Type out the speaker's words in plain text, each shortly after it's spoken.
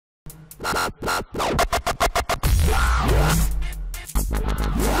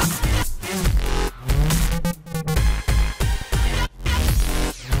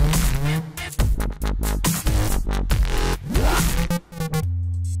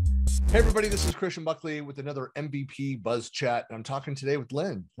Hey everybody, this is Christian Buckley with another MVP Buzz Chat. I'm talking today with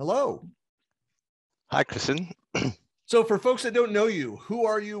Linn. Hello. Hi, Christian. So for folks that don't know you, who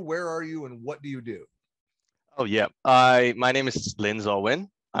are you, where are you, and what do you do? Oh yeah, my name is Linn Zaw Win.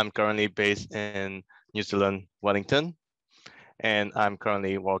 I'm currently based in New Zealand, Wellington, and I'm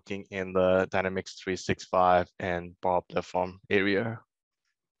currently working in the Dynamics 365 and Power Platform area.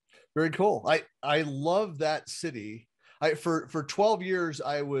 Very cool. I love that city. For 12 years,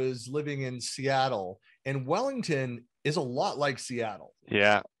 I was living in Seattle, and Wellington is a lot like Seattle.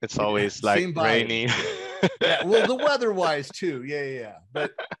 Yeah, it's always like rainy. Yeah, well, the weather-wise too. Yeah.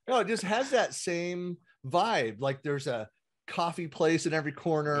 But no, it just has that same vibe. Like there's a coffee place in every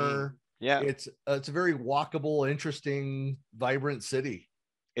corner. Yeah, it's a very walkable, interesting, vibrant city.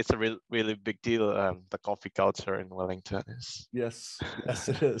 It's a really big deal. The coffee culture in Wellington is. Yes,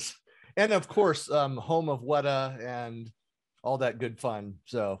 it is. And of course, home of Weta and all that good fun.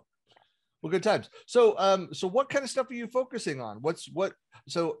 So, well, good times. So, so what kind of stuff are you focusing on?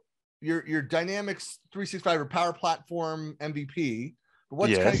 So your Dynamics 365 or Power Platform MVP, but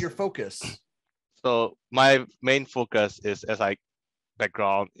what's kind of your focus? So my main focus is, as I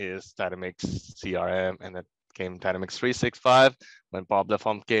background is Dynamics CRM, and that came Dynamics 365 when Power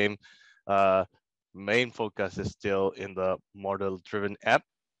Platform came. Main focus is still in the model-driven app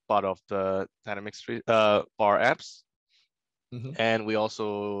part of the Dynamics Power Apps. Mm-hmm. And we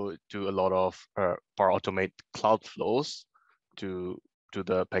also do a lot of Power Automate cloud flows to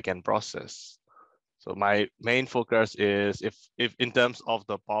the backend process. So my main focus is, if in terms of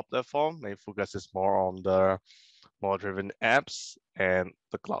the Power Platform, my focus is more on the model-driven apps and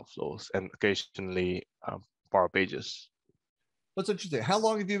the cloud flows, and occasionally Power Pages. That's interesting. How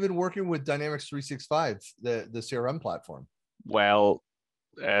long have you been working with Dynamics 365, the CRM platform? Well,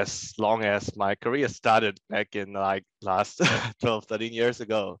 as long as my career started back in like last 12, 13 years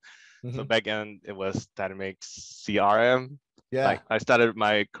ago. Mm-hmm. So back then it was Dynamics CRM. Yeah. Like I started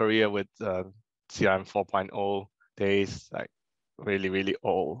my career with CRM 4.0 days, like really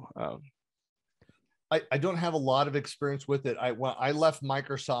old. I don't have a lot of experience with it. I left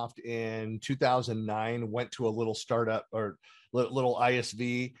Microsoft in 2009, went to a little startup or little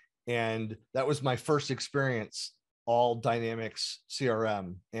ISV, and that was my first experience, all Dynamics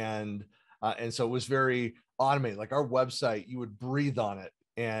CRM. And so it was very automated. Like our website, you would breathe on it,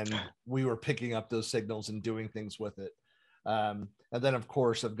 and we were picking up those signals and doing things with it. And then, of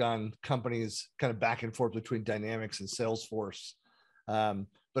course, I've gone companies kind of back and forth between Dynamics and Salesforce.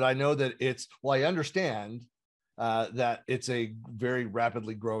 But I know that I understand that it's a very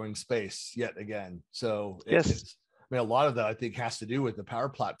rapidly growing space yet again. So yes. A lot of that I think has to do with the Power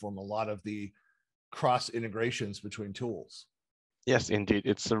Platform, a lot of the cross integrations between tools. Yes, indeed.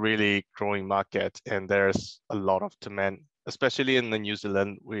 It's a really growing market, and there's a lot of demand, especially in the New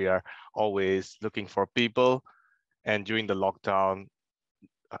Zealand. We are always looking for people, and during the lockdown,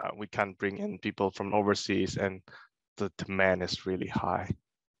 we can't bring in people from overseas, and the demand is really high.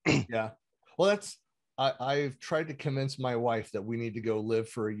 Yeah. Well, I've tried to convince my wife that we need to go live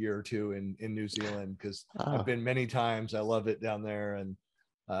for a year or two in New Zealand, because I've been many times. I love it down there, and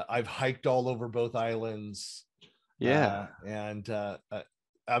I've hiked all over both islands. Yeah. And I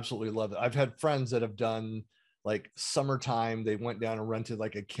absolutely love it. I've had friends that have done like summertime. They went down and rented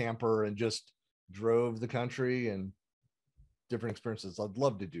like a camper and just drove the country, and different experiences. I'd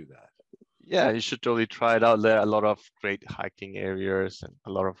love to do that. Yeah, you should totally try it out. There are a lot of great hiking areas and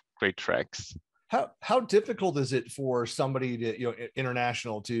a lot of great treks. How difficult is it for somebody to,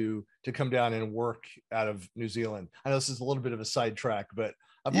 international to come down and work out of New Zealand? I know this is a little bit of a sidetrack, but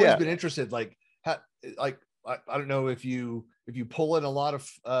I've always been interested. Like, I don't know if you pull in a lot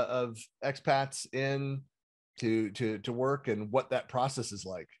of expats in to work, and what that process is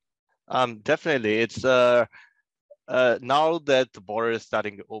like. Definitely, it's now that the border is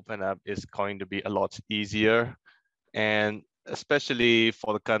starting to open up, it's going to be a lot easier, and especially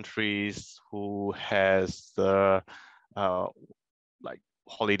for the countries who has the like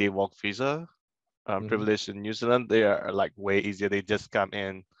holiday work visa privilege in New Zealand. They are like way easier. They just come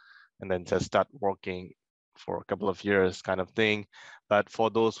in and then just start working for a couple of years, kind of thing. But for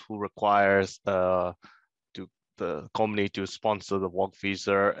those who requires the company to sponsor the work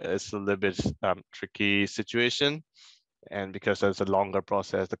visa, it's a little bit tricky situation. And because it's a longer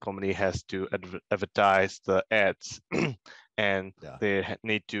process, the company has to advertise the ads and Yeah. they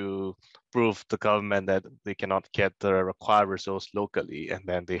need to prove the government that they cannot get the required resource locally, and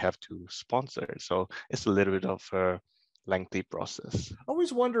then they have to sponsor it. So it's a little bit of a lengthy process. I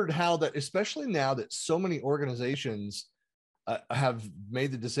always wondered how that, especially now that so many organizations have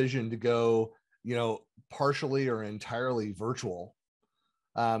made the decision to go, partially or entirely virtual.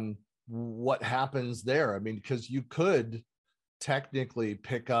 What happens there? I mean, because you could technically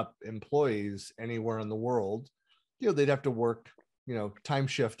pick up employees anywhere in the world. They'd have to work, time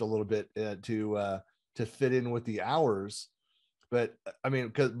shift a little bit to fit in with the hours. But I mean,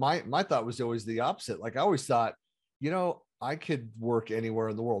 because my thought was always the opposite. Like I always thought, I could work anywhere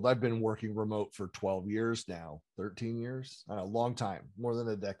in the world. I've been working remote for 12 years now, 13 years, a long time, more than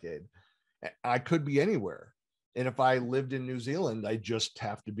a decade. I could be anywhere. And if I lived in New Zealand, I just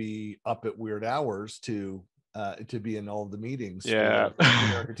have to be up at weird hours to be in all of the meetings Yeah. for the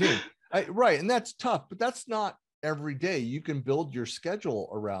American team. Right. And that's tough, but that's not every day. You can build your schedule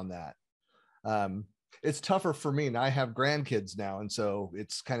around that. It's tougher for me. And I have grandkids now. And so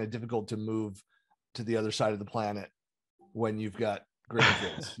it's kind of difficult to move to the other side of the planet when you've got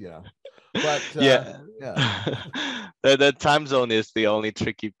grandkids, but yeah. yeah. The time zone is the only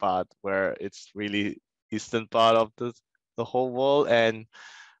tricky part, where it's really eastern part of the whole world, and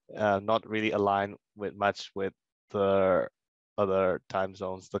not really aligned with the other time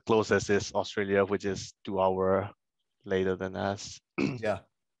zones. The closest is Australia, which is 2 hours later than us. Yeah.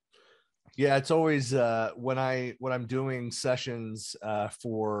 It's always when I'm doing sessions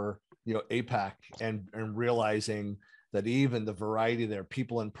for APAC and realizing that even the variety there,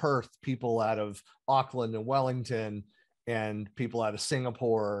 people in Perth, people out of Auckland and Wellington, and people out of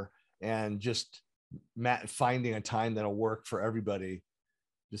Singapore, and just finding a time that'll work for everybody.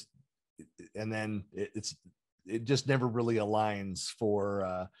 Just, and then it just never really aligns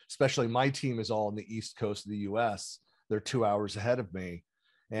for, especially my team is all on the East Coast of the US. They're 2 hours ahead of me.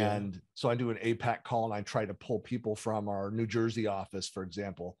 And so I do an APAC call, and I try to pull people from our New Jersey office, for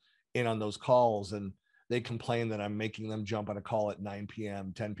example, in on those calls. And they complain that I'm making them jump on a call at 9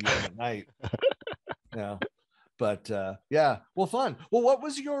 p.m., 10 p.m. at night. But yeah, well, fun. Well, what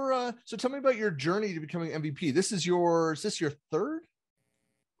was your, so tell me about your journey to becoming MVP. Is this your third?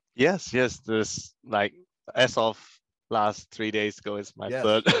 Yes. This, like, as of last 3 days ago, is my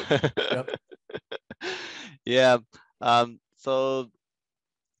third. Yep. Yeah. So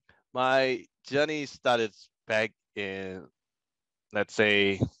my journey started back in, let's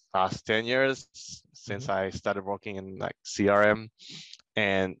say, last 10 years, since I started working in like CRM.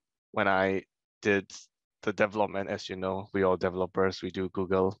 And when I did the development, as you know, we all developers, we do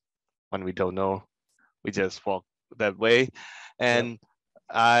Google when we don't know, we just walk that way. And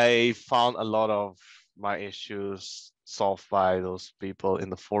I found a lot of my issues solved by those people in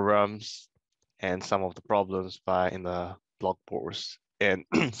the forums, and some of the problems in the blog posts. And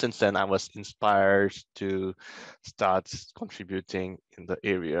since then, I was inspired to start contributing in the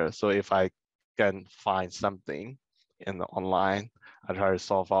area. So if I can find something in the online, I try to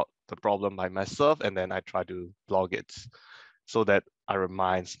solve out the problem by myself, and then I try to blog it, so that I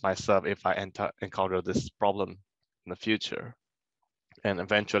remind myself if I encounter this problem in the future. And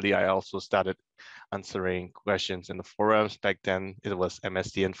eventually, I also started answering questions in the forums. Back then, it was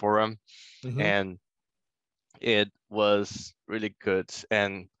MSDN forum, and it was really good.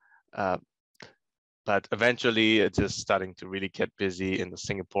 And but eventually, it's just starting to really get busy in the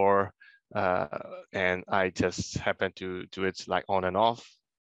Singapore, and I just happened to do it like on and off,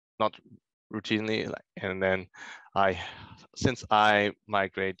 not routinely. And then since I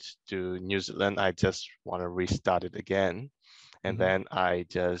migrate to New Zealand, I just want to restart it again. And then I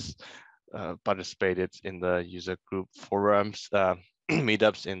just participated in the user group forums,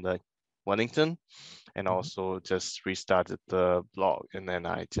 meetups in the Wellington, and also just restarted the blog. And then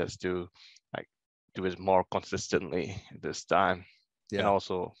I just do it more consistently this time, and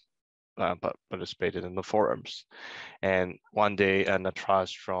also participated in the forums. And one day,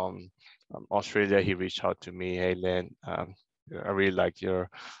 Natraj from Australia, he reached out to me. Hey, Linn, I really like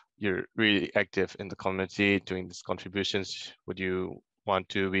you're really active in the community doing these contributions. Would you want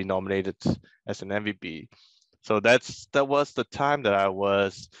to be nominated as an MVP? So that was the time that I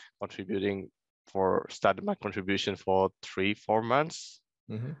was started my contribution for 3-4 months.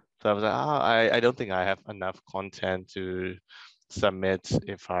 So I was like, I don't think I have enough content to submit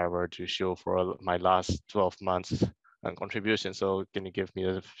if I were to show for my last 12 months contribution. So can you give me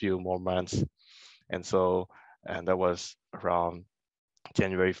a few more months? And that was around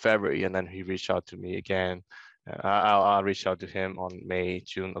January, February, and then he reached out to me again. I'll reach out to him on May,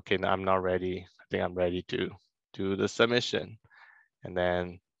 June. Okay, now I'm not ready. I think I'm ready to do the submission. And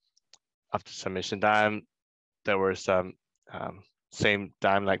then after submission time, there were some Same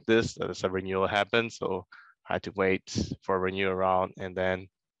time like this, there's a renewal happened, so I had to wait for a renewal round, and then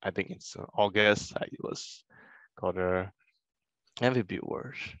I think it's August I was got a MVP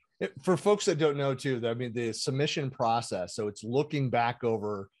award. For folks that don't know too, I mean, the submission process, so it's looking back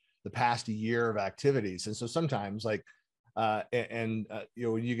over the past year of activities. And so sometimes like, you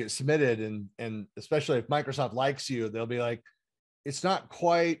know, when you get submitted and especially if Microsoft likes you, they'll be like, it's not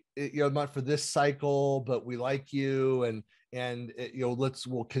quite, you know, not for this cycle, but we like you. And you know,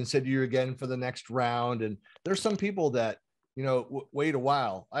 we'll consider you again for the next round. And there's some people that, you know, wait a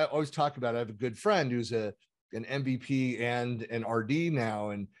while. I always talk about, I have a good friend who's an MVP and an RD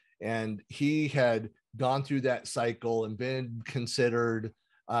now. And he had gone through that cycle and been considered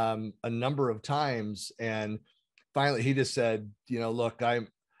a number of times. And finally he just said, you know, look,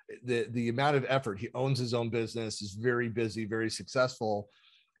 the amount of effort, he owns his own business, is very busy, very successful.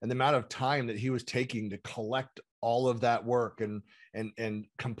 And the amount of time that he was taking to collect all of that work and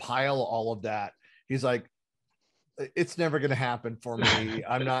compile all of that, he's like, it's never going to happen for me.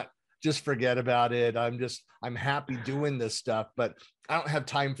 I'm not, just forget about it. I'm happy doing this stuff, but I don't have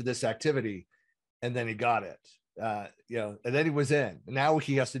time for this activity. And then he got it, you know, and then he was in. And now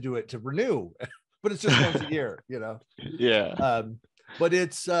he has to do it to renew, but it's just once a year, you know? Yeah. But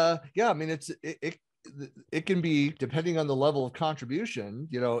it's, yeah, I mean, it can be, depending on the level of contribution,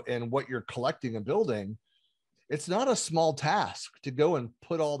 you know, and what you're collecting and building, it's not a small task to go and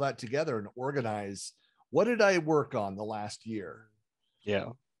put all that together and organize. What did I work on the last year? Yeah.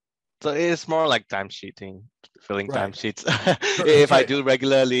 So it's more like time sheeting, filling Right. time sheets. If I do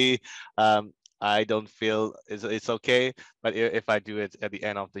regularly, I don't feel it's okay. But if I do it at the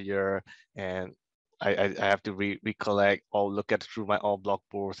end of the year and I have to recollect or look at through my all blog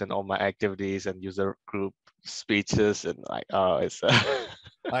posts and all my activities and user group speeches and like, oh, it's.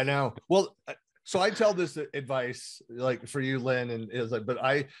 I know. Well, so I tell this advice like for you, Lynn, and is like, but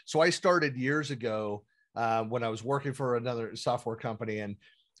I started years ago when I was working for another software company,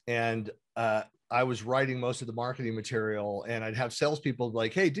 and I was writing most of the marketing material, and I'd have salespeople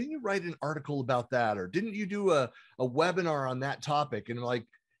like, hey, didn't you write an article about that? Or didn't you do a webinar on that topic? And like,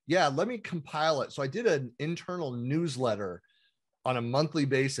 yeah, let me compile it. So I did an internal newsletter on a monthly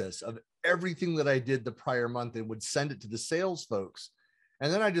basis of everything that I did the prior month and would send it to the sales folks.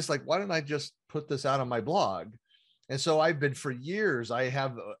 And then I just like, why don't I just put this out on my blog? And so I've been for years, I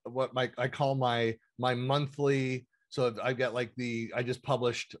have what I call my monthly. So I've got like I just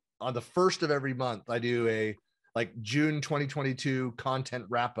published on the first of every month, I do a like June 2022 content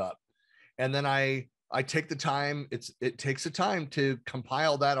wrap up. And then I take the time, it takes the time to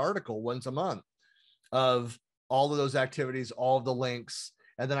compile that article once a month of all of those activities, all of the links.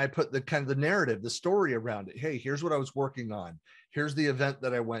 And then I put the kind of the narrative, the story around it. Hey, here's what I was working on. Here's the event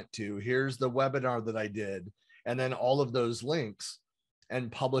that I went to. Here's the webinar that I did. And then all of those links,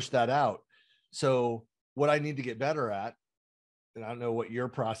 and publish that out. So what I need to get better at, and I don't know what your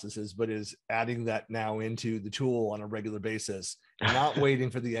process is, but is adding that now into the tool on a regular basis, and not waiting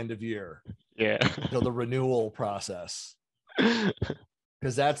for the end of year. Yeah. Until the renewal process.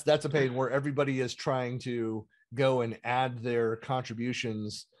 Because that's a pain where everybody is trying to go and add their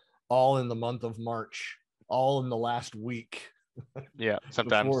contributions all in the month of March, all in the last week. Yeah,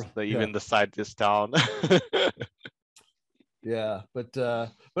 sometimes even the site is down. Yeah, but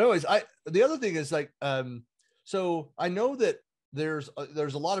anyways, the other thing is like, so I know that there's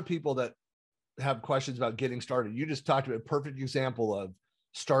a lot of people that have questions about getting started. You just talked about a perfect example of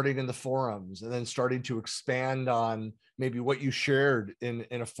starting in the forums and then starting to expand on maybe what you shared in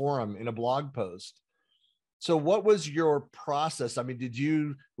a forum, in a blog post. So what was your process? I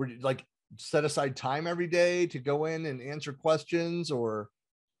mean, were you like set aside time every day to go in and answer questions, or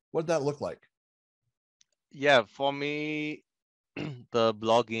what did that look like? Yeah, for me, the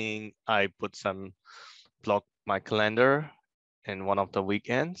blogging, I block my calendar in one of the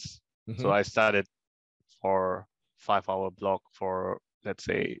weekends. Mm-hmm. So I started for 5-hour block for, let's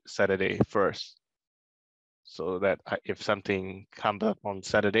say, Saturday first. So that if something comes up on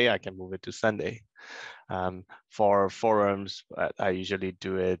Saturday, I can move it to Sunday. For forums, I usually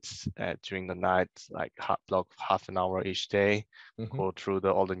do it during the night, like block half an hour each day, Mm-hmm. go through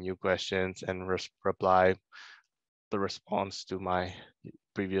all the new questions and reply the response to my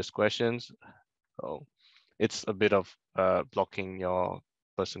previous questions. So it's a bit of blocking your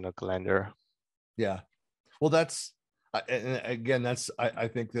personal calendar. Yeah. Well, that's, and again, I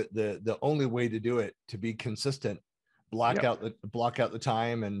think that the only way to do it, to be consistent, block out the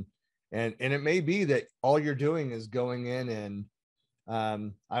time, and it may be that all you're doing is going in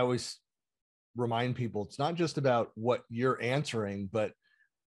and I always remind people, it's not just about what you're answering, but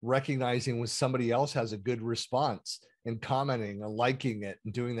recognizing when somebody else has a good response and commenting and liking it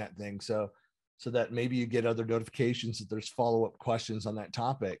and doing that thing. So that maybe you get other notifications that there's follow-up questions on that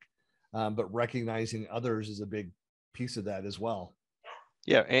topic. But recognizing others is a big piece of that as well.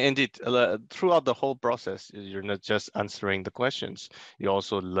 Yeah, indeed. Throughout the whole process, you're not just answering the questions, you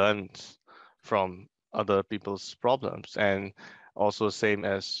also learn from other people's problems. And also same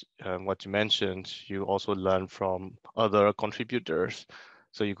as what you mentioned, you also learn from other contributors.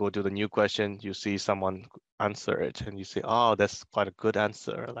 So you go to the new question, you see someone answer it, and you say, "Oh, that's quite a good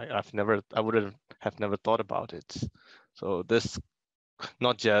answer. Like I wouldn't have never thought about it." So this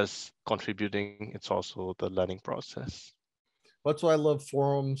not just contributing, it's also the learning process. That's why I love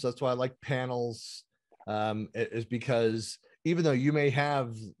forums. That's why I like panels, is because even though you may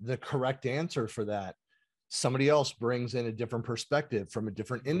have the correct answer for that, somebody else brings in a different perspective from a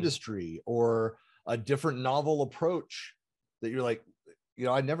different industry or a different novel approach that you're like,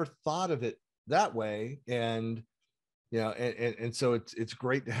 I never thought of it that way. And, and so it's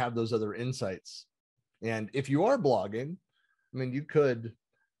great to have those other insights. And if you are blogging, I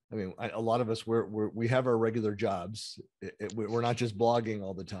mean, a lot of us, we have our regular jobs. We're not just blogging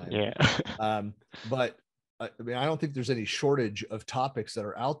all the time. Yeah. But I mean, I don't think there's any shortage of topics that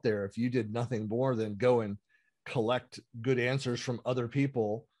are out there. If you did nothing more than go and collect good answers from other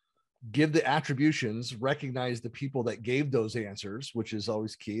people, give the attributions, recognize the people that gave those answers, which is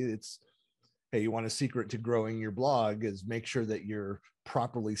always key. It's, hey, you want a secret to growing your blog is make sure that you're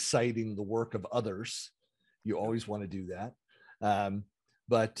properly citing the work of others. You always want to do that. And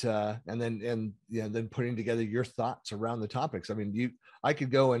then putting together your thoughts around the topics. I mean, I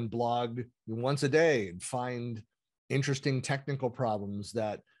could go and blog once a day and find interesting technical problems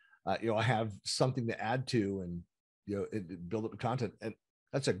that I have something to add to, and build up the content. And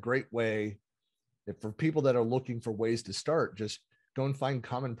that's a great way for people that are looking for ways to start. Just go and find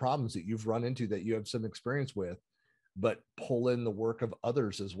common problems that you've run into that you have some experience with, but pull in the work of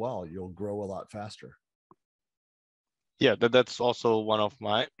others as well. You'll grow a lot faster. Yeah, that's also one of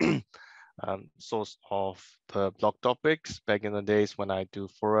my source of the blog topics back in the days when I do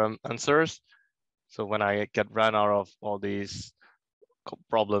forum answers. So when I get run out of all these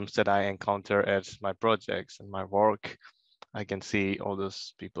problems that I encounter at my projects and my work, I can see all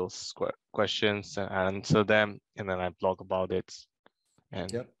those people's questions and answer them, and then I blog about it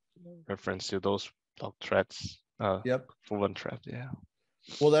and reference to those blog threads. Forum thread, yeah.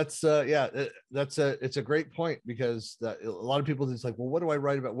 Well, that's it's a great point, because a lot of people just like, well, what do I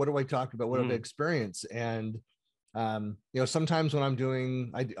write about? What do I talk about? What have I experienced? And sometimes when I'm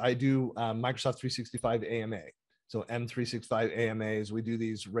doing, I do Microsoft 365 AMA. So M365 AMAs, we do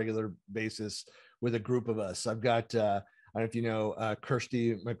these regular basis with a group of us. I've got, I don't know if you know,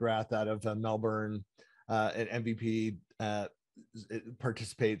 Kirsty McGrath out of Melbourne, an MVP,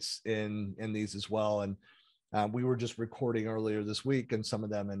 participates in these as well. And we were just recording earlier this week, and some of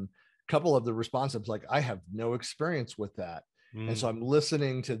them, and a couple of the responses, like, I have no experience with that. And so I'm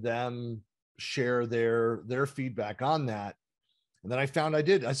listening to them share their feedback on that. And then I found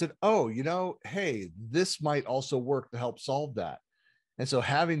I said, oh, hey, this might also work to help solve that. And so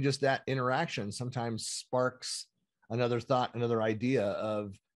having just that interaction sometimes sparks another thought, another idea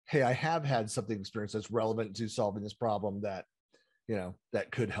of, hey, I have had something experience that's relevant to solving this problem that,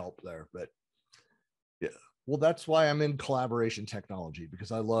 that could help there. But yeah, well, that's why I'm in collaboration technology,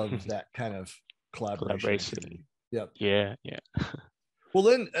 because I love that kind of collaboration. Yep. Yeah. Well,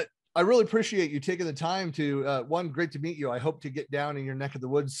 Linn, I really appreciate you taking the time to, great to meet you. I hope to get down in your neck of the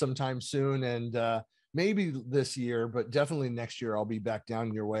woods sometime soon, and maybe this year, but definitely next year I'll be back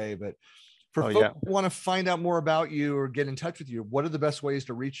down your way. But for folks who want to find out more about you or get in touch with you, what are the best ways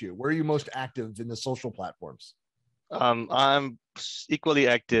to reach you? Where are you most active in the social platforms? I'm equally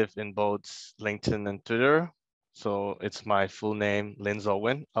active in both LinkedIn and Twitter. So it's my full name, Linn Zaw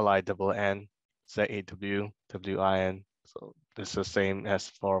Win, LINN ZAWWIN. So it's the same as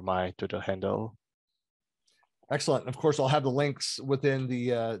for my Twitter handle. Excellent. Of course, I'll have the links within the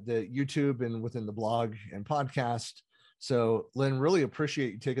YouTube and within the blog and podcast. So, Linn, really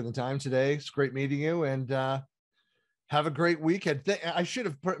appreciate you taking the time today. It's great meeting you, and have a great weekend. I should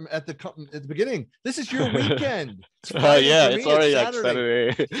have put at the beginning. This is your weekend. It's already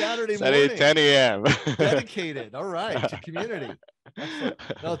Saturday morning, 10 a.m. Dedicated. All right, to community. Excellent.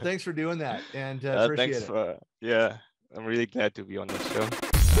 No, thanks for doing that, and appreciate it. I'm really glad to be on the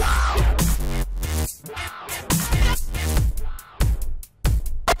show.